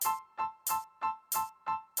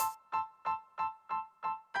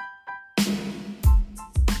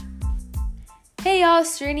Hey y'all,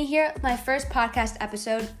 Serena here with my first podcast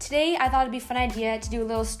episode. Today I thought it'd be a fun idea to do a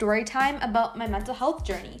little story time about my mental health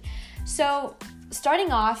journey. So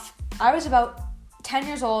starting off, I was about 10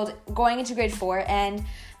 years old going into grade 4, and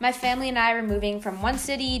my family and I were moving from one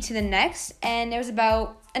city to the next, and it was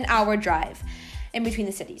about an hour drive in between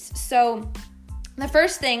the cities. So the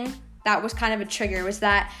first thing that was kind of a trigger was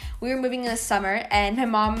that we were moving in the summer, and my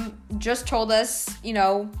mom just told us,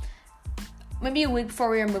 maybe a week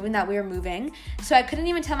before we were moving that we were moving. So I couldn't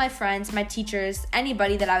even tell my friends, my teachers,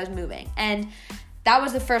 anybody that I was moving. And that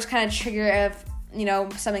was the first kind of trigger of,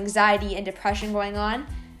 some anxiety and depression going on.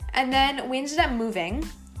 And then we ended up moving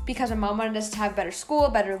because my mom wanted us to have better school,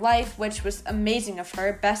 better life, which was amazing of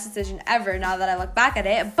her. Best decision ever now that I look back at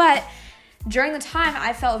it. But during the time,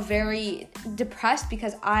 I felt very depressed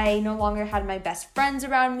because I no longer had my best friends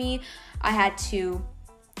around me. I had to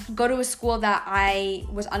go to a school that I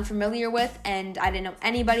was unfamiliar with, and I didn't know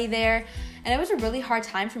anybody there, and it was a really hard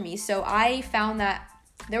time for me. So I found that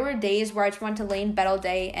there were days where I just wanted to lay in bed all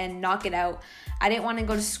day and knock it out. I didn't want to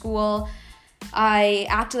go to school. I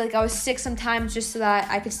acted like I was sick sometimes just so that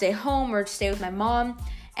I could stay home or stay with my mom,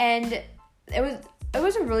 and it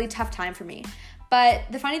was a really tough time for me. But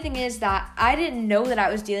the funny thing is that I didn't know that I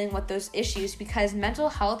was dealing with those issues because mental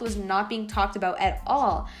health was not being talked about at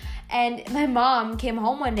all. And my mom came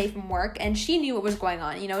home one day from work, and she knew what was going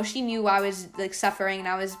on. She knew I was suffering and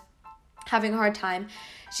I was having a hard time.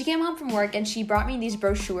 She came home from work and she brought me these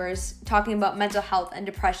brochures talking about mental health and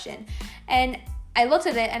depression. And I looked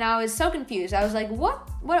at it and I was so confused. I was like,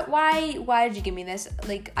 why did you give me this?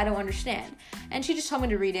 I don't understand. And she just told me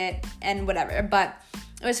to read it and whatever. But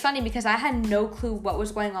it was funny because I had no clue what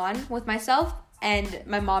was going on with myself, and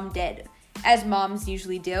my mom did, as moms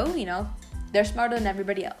usually do. They're smarter than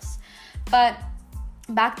everybody else. But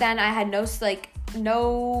back then I had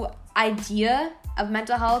no idea of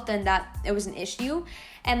mental health and that it was an issue.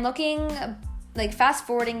 And fast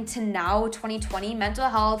forwarding to now, 2020, mental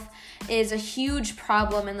health is a huge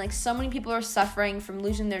problem, and so many people are suffering from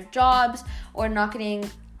losing their jobs or not getting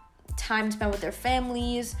time spent with their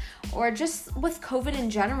families, or just with COVID in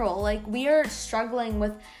general. We are struggling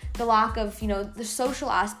with the lack of, the social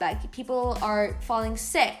aspect. People are falling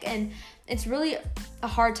sick, and it's really a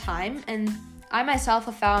hard time. And I myself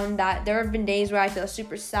have found that there have been days where I feel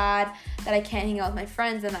super sad that I can't hang out with my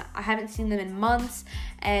friends and I haven't seen them in months,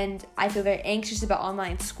 and I feel very anxious about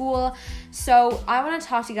online school. So I want to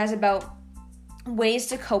talk to you guys about ways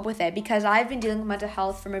to cope with it, because I've been dealing with mental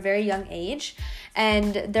health from a very young age,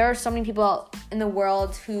 and there are so many people in the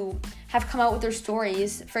world who have come out with their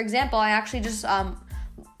stories. For example, I actually just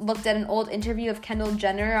looked at an old interview of Kendall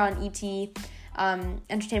Jenner on ET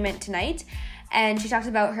Entertainment Tonight, and she talks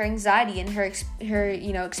about her anxiety and her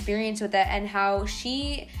experience with it, and how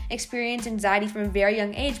she experienced anxiety from a very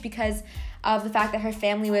young age because of the fact that her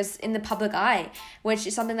family was in the public eye, which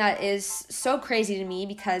is something that is so crazy to me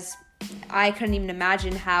because I couldn't even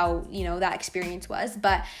imagine how, that experience was.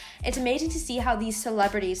 But it's amazing to see how these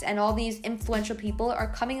celebrities and all these influential people are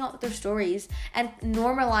coming out with their stories and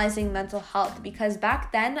normalizing mental health. Because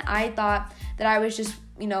back then I thought that I was just,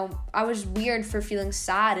 I was weird for feeling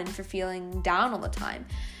sad and for feeling down all the time.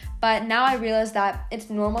 But now I realize that it's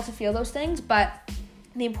normal to feel those things, but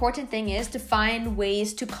the important thing is to find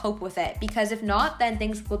ways to cope with it, because if not, then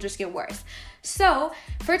things will just get worse. So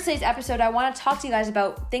for today's episode, I want to talk to you guys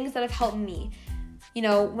about things that have helped me.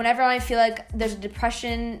 Whenever I feel like there's a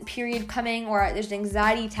depression period coming or there's an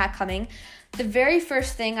anxiety attack coming, the very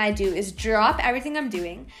first thing I do is drop everything I'm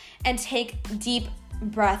doing and take deep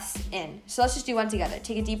breaths in. So let's just do one together.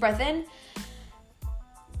 Take a deep breath in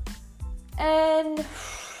and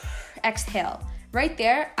exhale. Right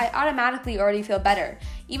there, I automatically already feel better.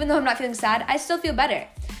 Even though I'm not feeling sad, I still feel better.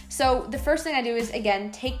 So the first thing I do is,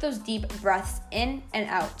 again, take those deep breaths in and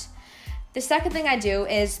out. The second thing I do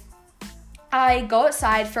is I go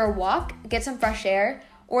outside for a walk, get some fresh air,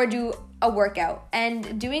 or do a workout.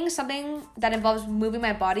 And doing something that involves moving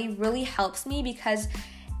my body really helps me because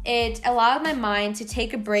it allows my mind to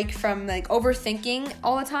take a break from overthinking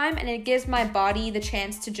all the time, and it gives my body the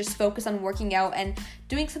chance to just focus on working out and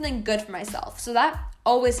doing something good for myself. So that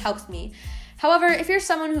always helps me. However, if you're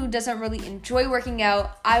someone who doesn't really enjoy working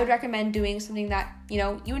out, I would recommend doing something that,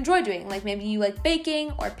 you enjoy doing. Maybe you like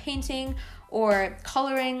baking or painting or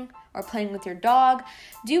coloring or playing with your dog.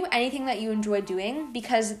 Do anything that you enjoy doing,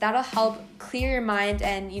 because that'll help clear your mind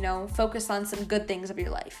and, focus on some good things of your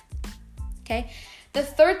life. Okay? The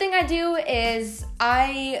third thing I do is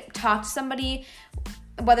I talk to somebody,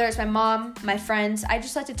 whether it's my mom, my friends. I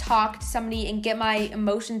just like to talk to somebody and get my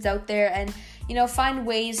emotions out there and, find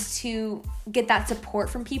ways to get that support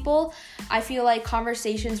from people. I feel like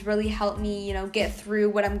conversations really help me, get through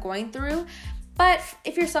what I'm going through. But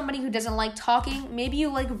if you're somebody who doesn't like talking, maybe you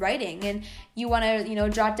like writing and you want to,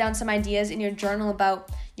 jot down some ideas in your journal about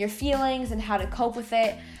your feelings and how to cope with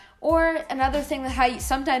it. Or another thing that I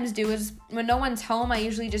sometimes do is when no one's home, I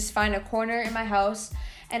usually just find a corner in my house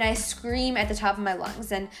and I scream at the top of my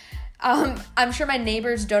lungs. And I'm sure my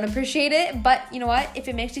neighbors don't appreciate it, but you know what? If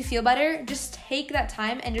it makes you feel better, just take that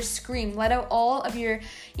time and just scream. Let out all of your,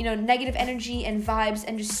 negative energy and vibes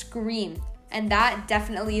and just scream. And that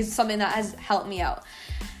definitely is something that has helped me out.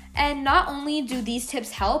 And not only do these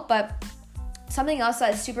tips help, but something else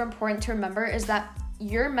that is super important to remember is that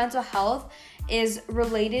your mental health is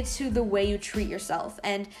related to the way you treat yourself.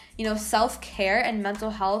 And, self-care and mental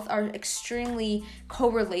health are extremely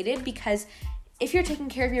correlated, because if you're taking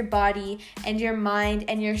care of your body and your mind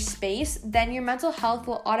and your space, then your mental health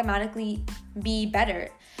will automatically be better.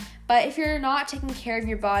 But if you're not taking care of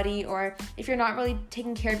your body, or if you're not really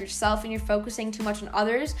taking care of yourself and you're focusing too much on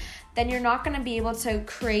others, then you're not going to be able to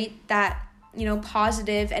create that,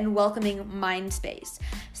 positive and welcoming mind space.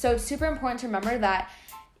 So it's super important to remember that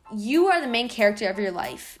you are the main character of your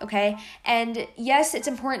life, okay? And yes, it's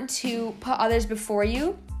important to put others before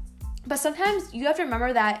you, but sometimes you have to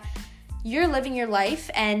remember that you're living your life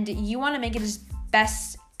and you want to make it as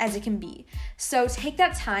best as it can be. So take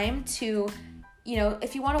that time to,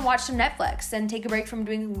 if you want to watch some Netflix and take a break from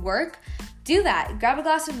doing work, do that. Grab a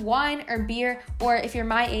glass of wine or beer, or if you're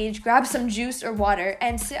my age, grab some juice or water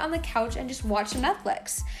and sit on the couch and just watch some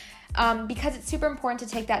Netflix. Because it's super important to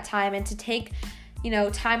take that time and to take,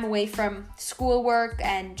 time away from schoolwork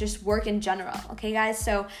and just work in general. Okay, guys?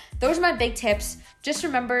 So those are my big tips. Just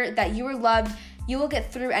remember that you are loved. You will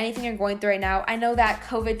get through anything you're going through right now. I know that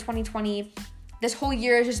COVID 2020, this whole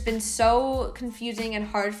year has just been so confusing and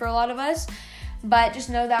hard for a lot of us. But just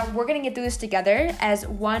know that we're going to get through this together as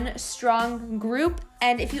one strong group.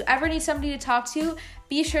 And if you ever need somebody to talk to,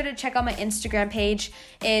 be sure to check out my Instagram page.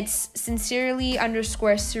 It's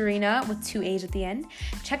sincerely_Serena with 2 A's at the end.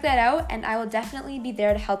 Check that out, and I will definitely be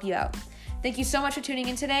there to help you out. Thank you so much for tuning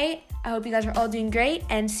in today. I hope you guys are all doing great,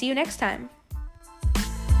 and see you next time.